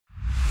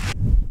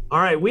All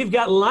right, we've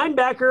got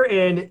linebacker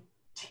and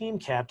team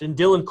captain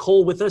Dylan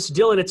Cole with us.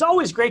 Dylan, it's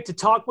always great to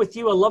talk with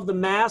you. I love the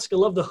mask. I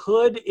love the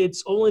hood.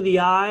 It's only the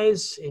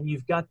eyes, and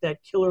you've got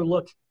that killer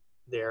look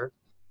there.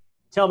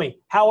 Tell me,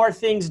 how are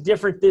things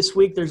different this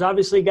week? There's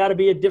obviously got to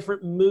be a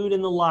different mood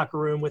in the locker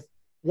room with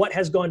what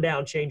has gone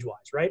down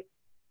change-wise, right?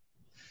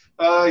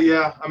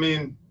 Yeah. I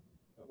mean,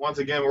 once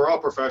again, we're all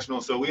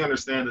professionals, so we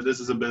understand that this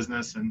is a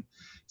business. And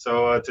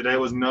so today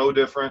was no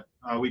different.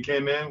 We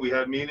came in, we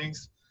had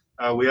meetings,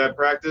 we had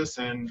practice,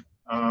 and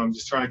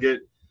just trying to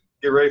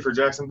get ready for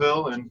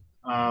Jacksonville and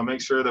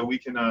make sure that we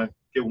can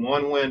get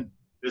one win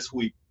this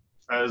week.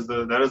 That is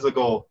the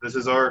goal. This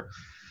is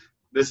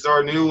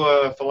our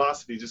new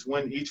philosophy. Just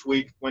win each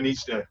week, win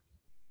each day.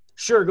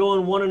 Sure,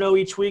 going 1-0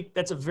 each week.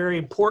 That's a very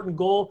important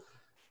goal,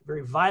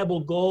 very viable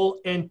goal.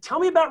 And tell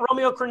me about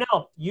Romeo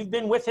Crennel. You've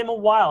been with him a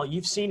while.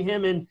 You've seen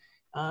him in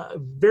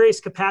various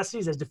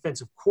capacities as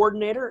defensive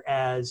coordinator,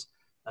 as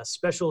a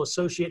special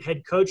associate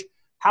head coach.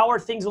 How are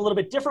things a little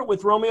bit different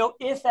with Romeo,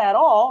 if at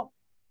all,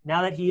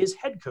 now that he is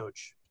head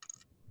coach?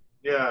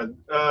 Yeah,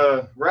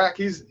 Rack,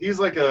 he's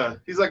like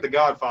the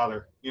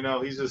Godfather. You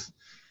know,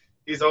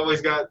 he's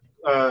always got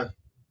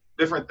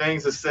different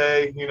things to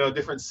say, you know,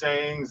 different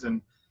sayings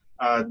and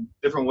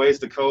different ways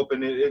to cope.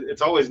 And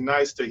it's always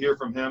nice to hear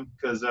from him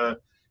because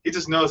he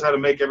just knows how to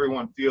make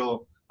everyone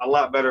feel a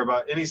lot better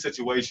about any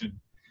situation.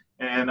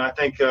 And I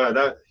think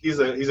that he's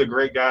a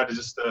great guy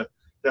to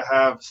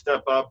have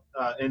step up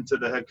into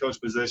the head coach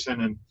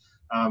position.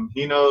 And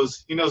he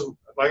knows,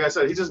 like I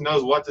said, he just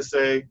knows what to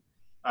say,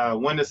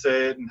 when to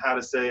say it and how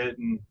to say it.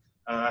 And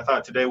I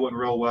thought today went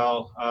real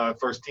well.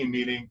 First team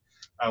meeting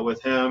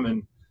with him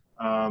and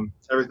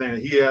everything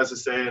that he has to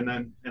say, and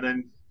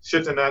then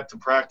shifting that to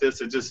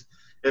practice,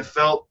 it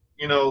felt,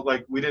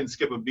 like we didn't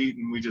skip a beat,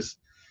 and we're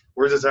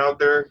just out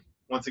there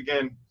once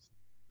again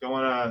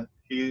going.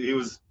 He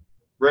was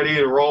ready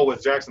to roll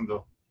with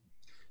Jacksonville.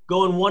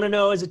 Going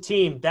 1-0 as a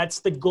team, that's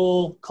the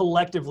goal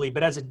collectively.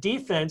 But as a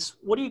defense,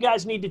 what do you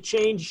guys need to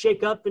change,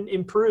 shake up, and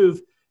improve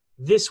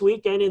this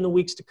week and in the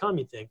weeks to come,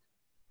 you think?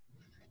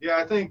 Yeah,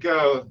 I think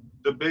the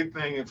big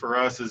thing for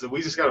us is that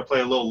we just got to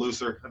play a little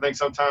looser. I think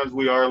sometimes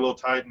we are a little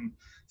tight, and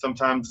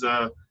sometimes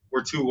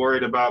we're too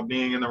worried about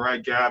being in the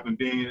right gap and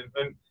being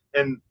 –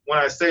 and when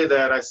I say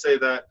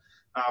that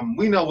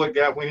we know what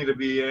gap we need to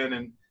be in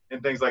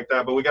and things like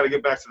that, but we got to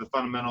get back to the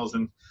fundamentals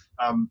and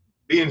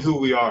being who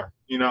we are,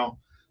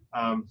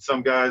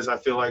 some guys, I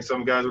feel like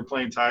some guys are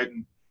playing tight.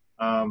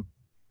 And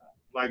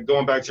like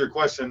going back to your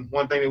question,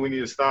 one thing that we need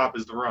to stop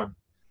is the run.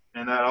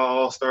 And that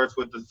all starts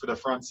with the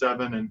front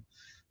seven.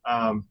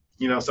 And,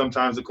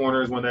 sometimes the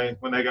corners when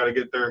they got to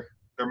get their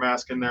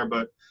mask in there.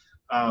 But,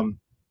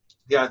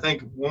 yeah, I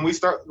think when we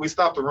stop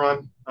the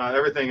run,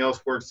 everything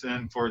else works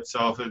in for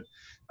itself.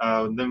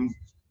 Then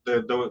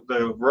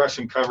the rush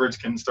and coverage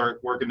can start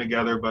working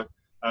together. But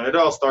it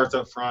all starts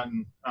up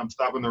front and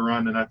stopping the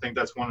run. And I think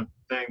that's one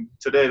thing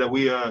today that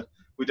we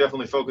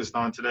definitely focused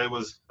on today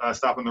was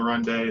stopping the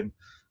run day, and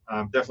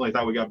definitely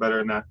thought we got better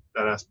in that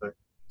aspect.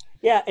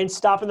 Yeah, and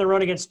stopping the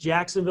run against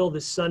Jacksonville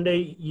this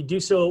Sunday, you do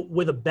so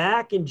with a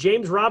back in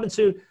James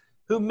Robinson,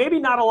 who maybe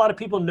not a lot of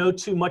people know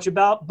too much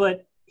about,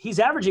 but he's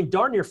averaging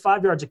darn near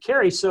 5 yards a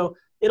carry, so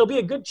it'll be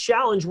a good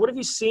challenge. What have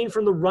you seen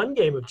from the run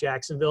game of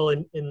Jacksonville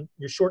in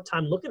your short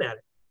time looking at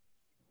it?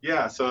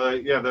 Yeah, so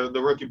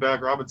the rookie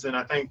back Robinson,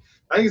 I think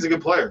he's a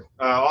good player.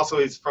 Also,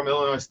 he's from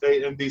Illinois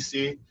State,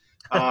 MDC.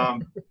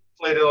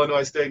 Played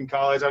Illinois State in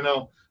college. I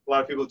know a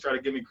lot of people try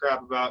to give me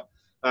crap about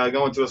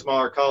going to a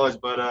smaller college,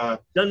 but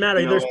doesn't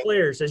matter. There's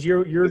players, as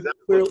you're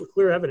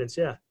clear evidence.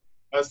 Yeah,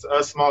 us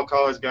small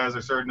college guys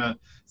are starting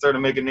to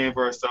make a name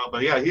for ourselves.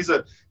 But yeah, he's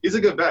a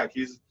good back.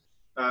 He's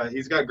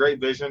got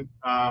great vision.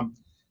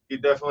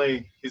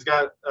 He's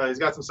got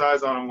some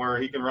size on him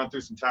where he can run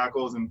through some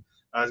tackles, and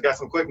he's got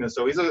some quickness.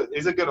 So he's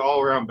a good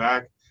all around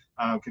back.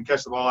 Can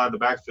catch the ball out of the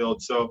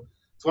backfield. So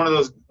it's one of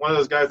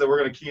those guys that we're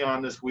going to key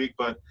on this week.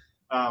 But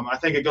I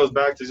think it goes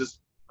back to just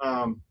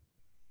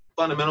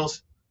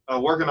fundamentals,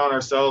 working on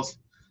ourselves.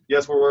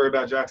 Yes, we're worried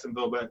about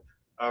Jacksonville, but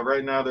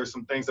right now there's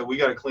some things that we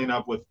got to clean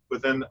up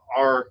within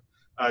our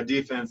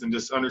defense and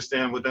just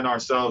understand within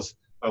ourselves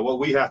what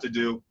we have to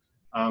do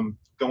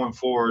going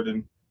forward.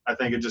 And I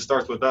think it just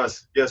starts with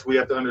us. Yes, we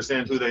have to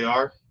understand who they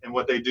are and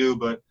what they do,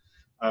 but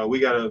we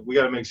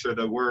gotta make sure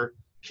that we're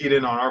keyed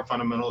in on our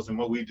fundamentals and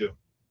what we do.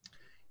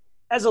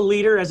 As a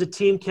leader, as a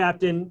team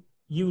captain,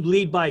 you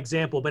lead by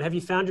example, but have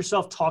you found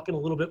yourself talking a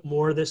little bit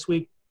more this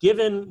week,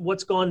 given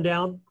what's gone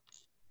down?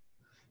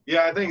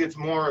 Yeah, I think it's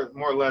more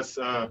or less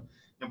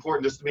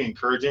important just to be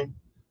encouraging,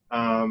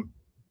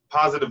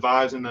 positive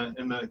vibes in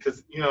the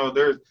because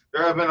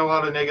there have been a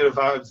lot of negative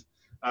vibes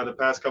the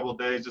past couple of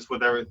days just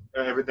with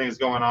everything that's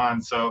going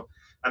on. So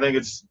I think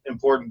it's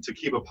important to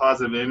keep a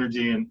positive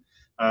energy, and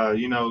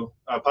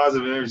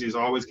positive energy is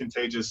always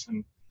contagious,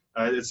 and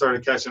it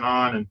started catching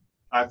on, and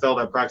I felt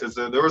at practice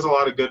there was a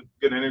lot of good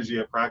energy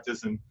at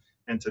practice and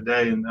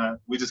today, and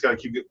we just got to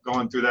keep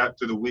going through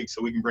the week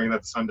so we can bring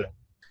that to Sunday.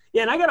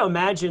 Yeah, and I got to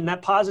imagine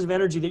that positive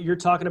energy that you're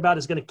talking about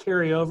is going to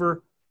carry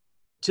over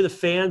to the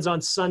fans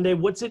on Sunday.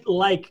 What's it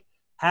like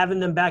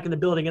having them back in the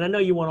building. And I know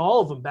you want all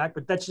of them back,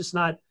 but that's just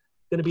not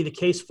going to be the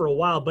case for a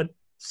while. But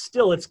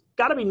still, it's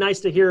got to be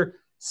nice to hear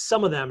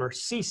some of them or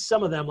see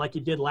some of them like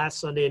you did last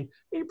Sunday. And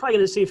you're probably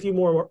going to see a few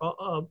more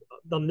of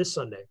them this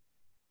Sunday.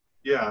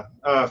 Yeah,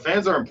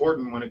 fans are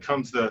important when it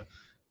comes to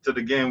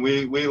the game.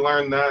 We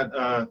learned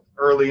that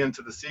early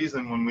into the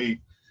season when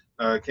we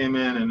came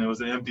in and it was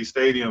an empty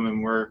stadium,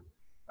 and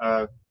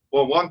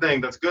well, one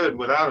thing that's good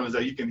without them is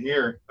that you can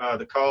hear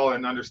the call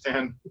and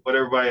understand what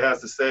everybody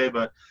has to say.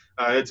 But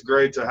it's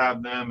great to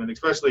have them, and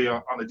especially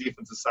on the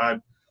defensive side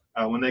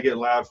when they get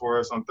loud for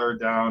us on third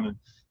down,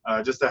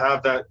 and just to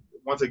have that,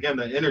 once again,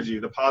 the energy,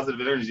 the positive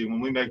energy. When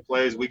we make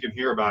plays, we can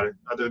hear about it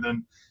other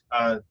than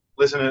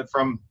listening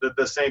from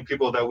the same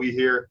people that we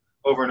hear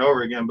over and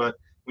over again. But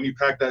when you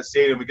pack that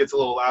stadium, it gets a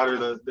little louder.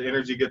 The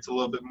energy gets a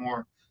little bit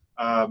more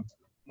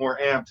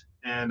amped,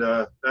 and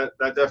that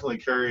definitely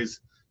carries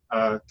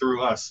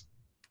through us.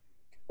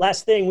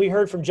 Last thing, we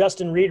heard from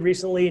Justin Reed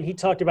recently, and he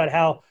talked about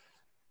how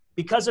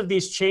because of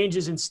these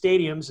changes in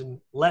stadiums and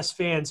less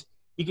fans,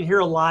 you can hear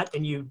a lot,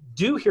 and you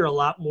do hear a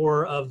lot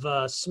more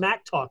of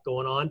smack talk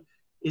going on.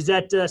 Is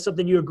that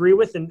something you agree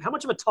with? And how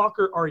much of a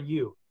talker are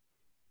you?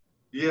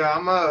 Yeah,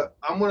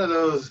 I'm one of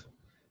those.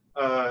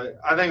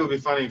 I think it would be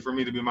funny for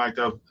me to be mic'd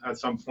up at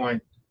some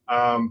point.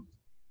 I'm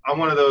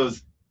one of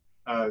those.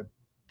 I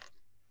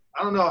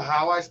don't know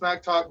how I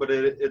smack talk, but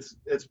it's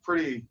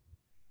pretty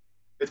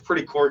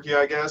quirky,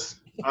 I guess.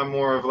 I'm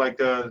more of like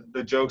the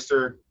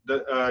jokester,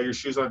 your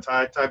shoes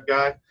untied type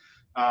guy.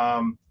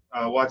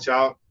 Watch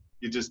out!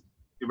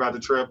 You're about to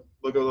trip.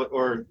 Look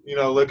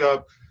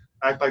up,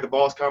 act like the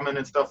ball's coming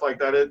and stuff like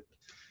that.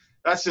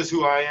 That's just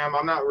who I am.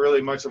 I'm not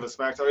really much of a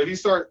smack talker.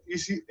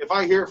 If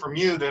I hear it from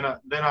you, then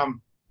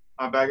I'm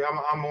back.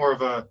 I'm more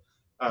of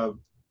a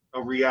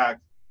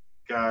react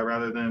guy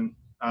rather than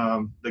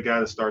the guy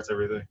that starts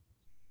everything.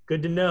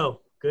 Good to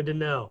know. Good to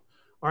know.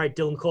 All right,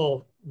 Dylan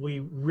Cole, we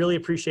really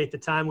appreciate the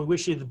time. We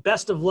wish you the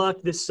best of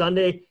luck this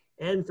Sunday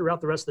and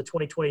throughout the rest of the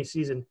 2020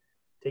 season.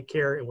 Take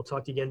care, and we'll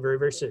talk to you again very,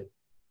 very soon.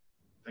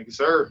 Thank you,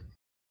 sir.